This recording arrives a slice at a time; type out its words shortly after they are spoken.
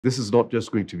This is not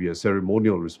just going to be a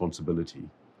ceremonial responsibility.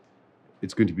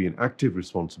 It's going to be an active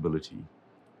responsibility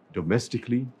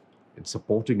domestically, in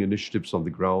supporting initiatives on the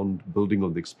ground, building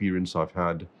on the experience I've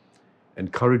had,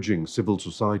 encouraging civil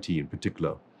society in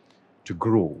particular to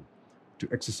grow, to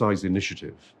exercise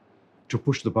initiative, to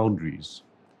push the boundaries.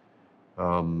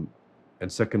 Um,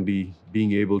 and secondly,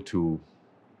 being able to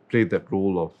play that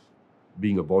role of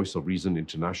being a voice of reason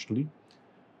internationally.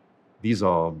 These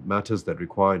are matters that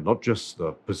require not just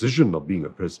the position of being a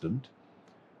president,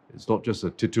 it's not just a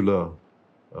titular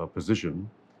position,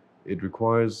 it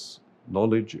requires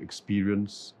knowledge,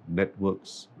 experience,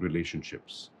 networks,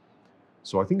 relationships.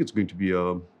 So I think it's going to be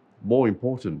a more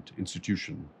important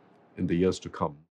institution in the years to come.